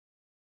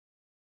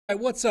All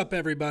right, what's up,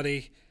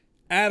 everybody?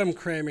 Adam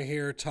Kramer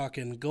here,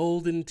 talking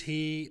golden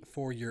tea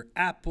for your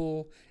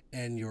Apple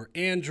and your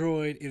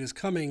Android. It is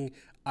coming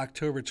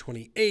October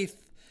 28th.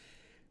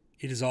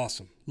 It is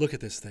awesome. Look at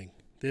this thing.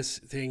 This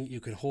thing,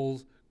 you can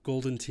hold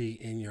golden tea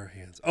in your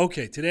hands.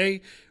 Okay, today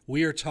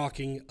we are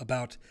talking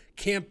about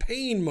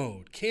campaign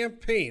mode.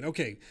 Campaign.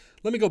 Okay,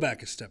 let me go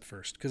back a step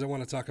first because I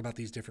want to talk about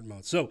these different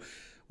modes. So,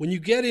 when you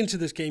get into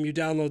this game, you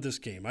download this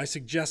game. I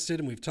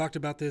suggested, and we've talked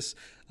about this,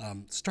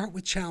 start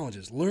with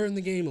challenges. Learn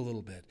the game a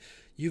little bit.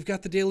 You've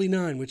got the Daily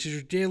 9, which is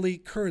your daily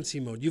currency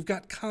mode. You've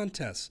got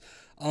contests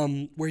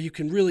where you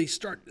can really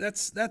start.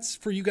 That's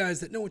for you guys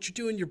that know what you're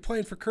doing. You're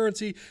playing for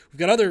currency. We've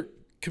got other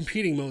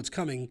competing modes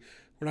coming.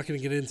 We're not going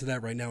to get into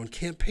that right now. And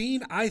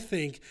campaign, I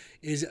think,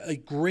 is a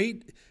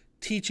great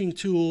teaching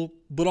tool,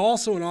 but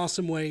also an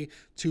awesome way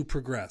to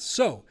progress.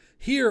 So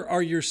here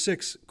are your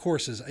 6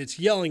 courses. It's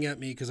yelling at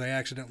me because I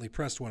accidentally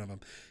pressed one of them.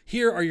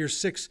 Here are your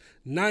 6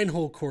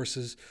 9-hole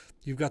courses.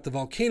 You've got the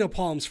Volcano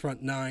Palms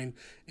front 9,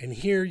 and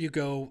here you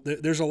go.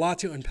 There's a lot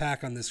to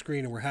unpack on this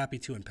screen, and we're happy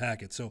to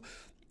unpack it. So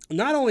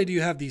not only do you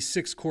have these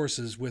 6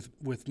 courses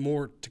with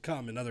more to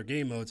come in other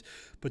game modes,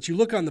 but you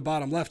look on the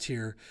bottom left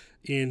here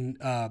in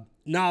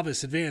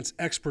Novice, Advanced,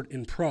 Expert,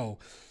 and Pro.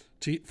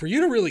 For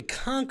you to really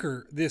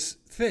conquer this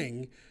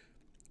thing,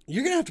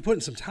 you're going to have to put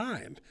in some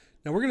time.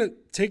 Now, we're going to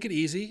take it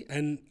easy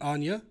and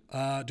on you.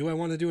 Do I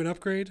want to do an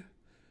upgrade?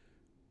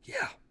 Yeah,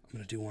 I'm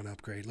going to do one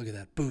upgrade. Look at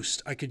that.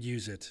 Boost. I could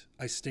use it.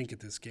 I stink at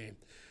this game.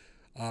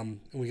 And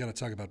we got to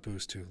talk about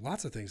boost, too.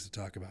 Lots of things to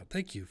talk about.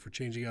 Thank you for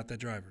changing out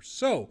that driver.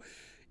 So,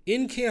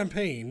 in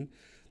campaign,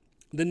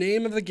 the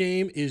name of the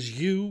game is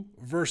you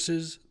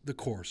versus the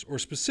course, or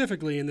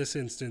specifically in this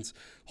instance,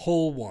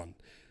 hole 1.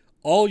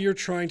 All you're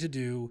trying to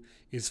do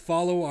is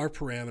follow our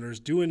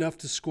parameters, do enough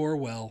to score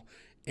well,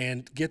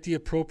 and get the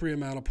appropriate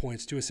amount of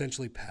points to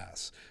essentially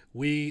pass.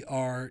 We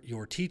are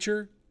your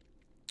teacher.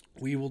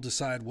 We will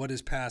decide what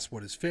is pass,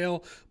 what is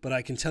fail, but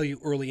I can tell you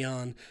early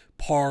on,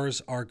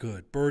 pars are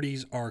good,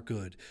 birdies are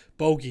good,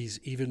 bogeys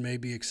even may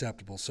be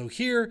acceptable. So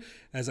here,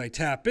 as I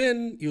tap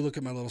in, you look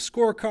at my little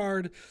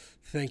scorecard.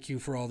 Thank you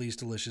for all these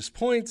delicious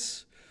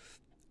points.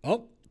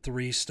 Oh,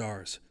 3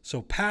 stars.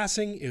 So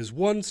passing is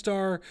 1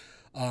 star,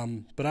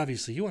 but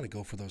obviously you want to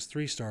go for those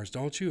 3 stars,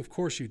 don't you? Of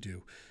course you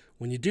do.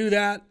 When you do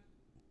that,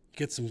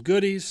 get some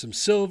goodies, some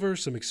silver,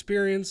 some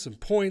experience, some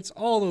points,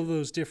 all of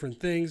those different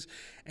things.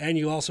 And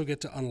you also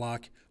get to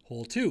unlock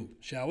hole 2,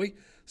 shall we?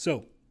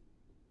 So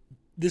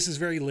this is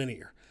very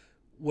linear.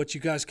 What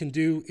you guys can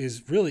do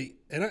is really,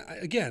 and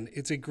again,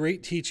 it's a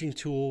great teaching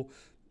tool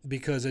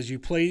because as you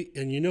play,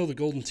 and you know the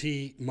Golden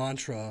Tee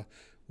mantra,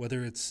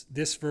 whether it's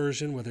this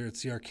version, whether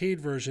it's the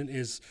arcade version,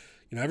 is,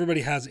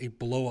 everybody has a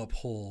blow-up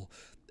hole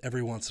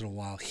every once in a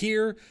while.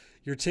 Here,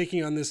 you're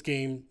taking on this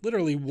game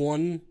literally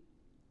one.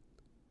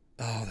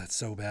 Oh, that's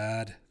so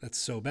bad. That's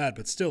so bad.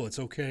 But still, it's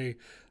okay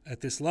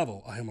at this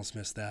level. I almost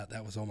missed that.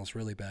 That was almost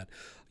really bad.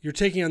 You're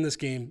taking on this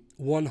game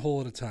 1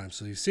 hole at a time.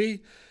 So you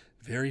see,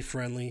 very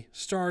friendly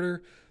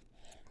starter.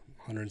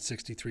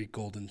 163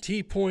 golden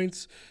tee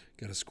points.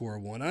 Got to score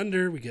 1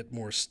 under. We get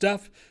more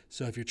stuff.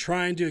 So if you're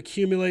trying to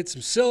accumulate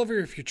some silver,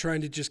 if you're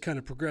trying to just kind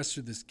of progress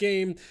through this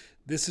game,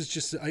 this is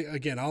just,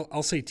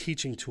 I'll say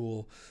teaching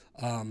tool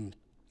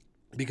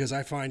because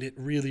I find it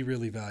really,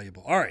 really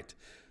valuable. All right.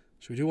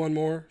 Should we do 1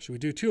 more? Should we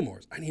do 2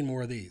 more? I need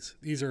more of these.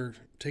 These are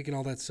taking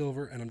all that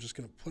silver, and I'm just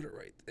going to put it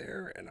right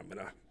there, and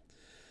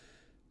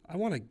I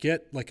want to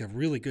get like a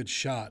really good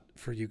shot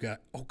for you guys.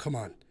 Oh, come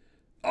on.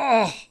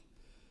 Oh,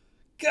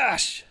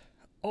 gosh.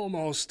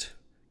 Almost.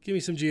 Give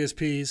me some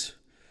GSPs.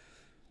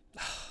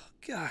 Oh,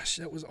 gosh,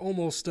 that was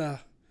almost,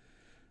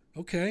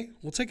 okay.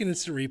 We'll take an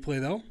instant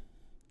replay, though.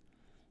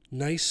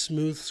 Nice,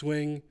 smooth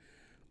swing.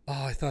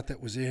 Oh, I thought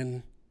that was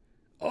in.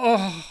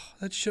 Oh,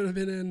 that should have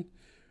been in.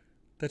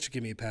 That should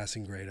give me a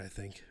passing grade, I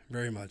think.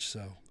 Very much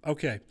so.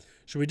 Okay.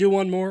 Should we do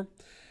 1 more?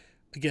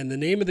 Again, the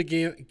name of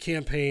the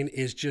campaign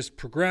is just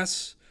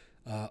Progress,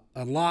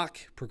 Unlock,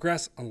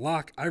 Progress,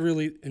 Unlock. I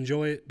really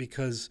enjoy it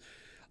because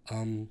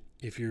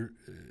if you're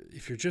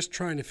just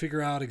trying to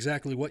figure out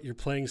exactly what your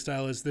playing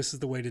style is, this is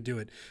the way to do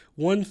it.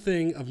 One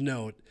thing of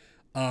note,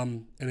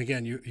 and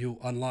again, you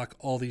unlock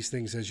all these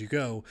things as you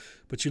go,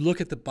 but you look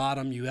at the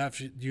bottom, you have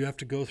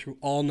to go through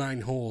all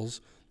 9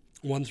 holes,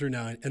 1 through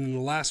 9, and then the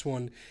last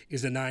one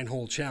is a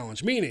 9-hole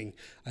challenge, meaning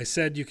I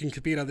said you can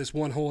compete on this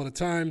 1 hole at a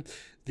time.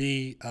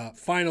 The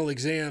final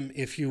exam,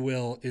 if you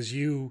will, is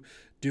you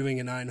doing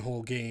a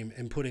 9-hole game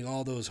and putting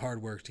all those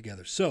hard work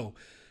together. So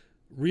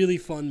really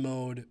fun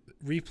mode.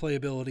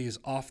 Replayability is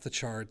off the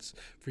charts.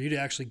 For you to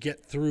actually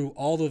get through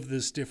all of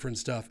this different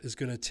stuff is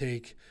going to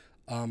take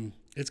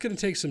it's going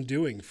to take some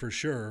doing for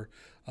sure,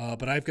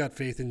 but I've got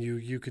faith in you.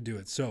 You could do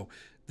it. So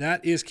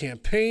that is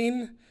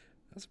campaign.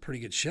 That's a pretty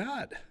good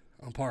shot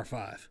on par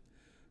 5.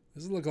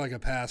 Does it look like a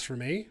pass for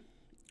me?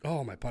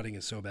 Oh, my putting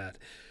is so bad.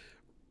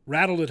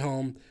 Rattled at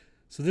home.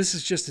 So this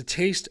is just a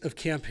taste of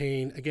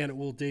campaign. Again, it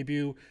will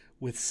debut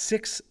with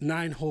 6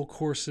 9-hole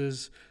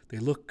courses. They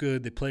look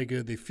good. They play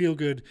good. They feel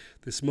good.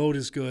 This mode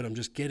is good. I'm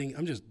just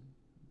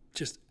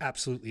just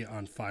absolutely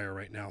on fire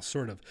right now,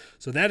 sort of.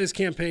 So that is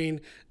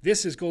campaign.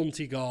 This is Golden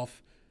Tee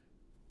Golf.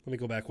 Let me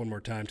go back one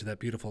more time to that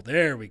beautiful.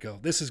 There we go.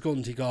 This is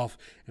Golden Tee Golf,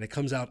 and it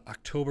comes out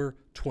October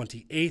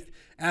 28th.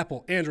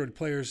 Apple, Android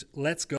players, let's go.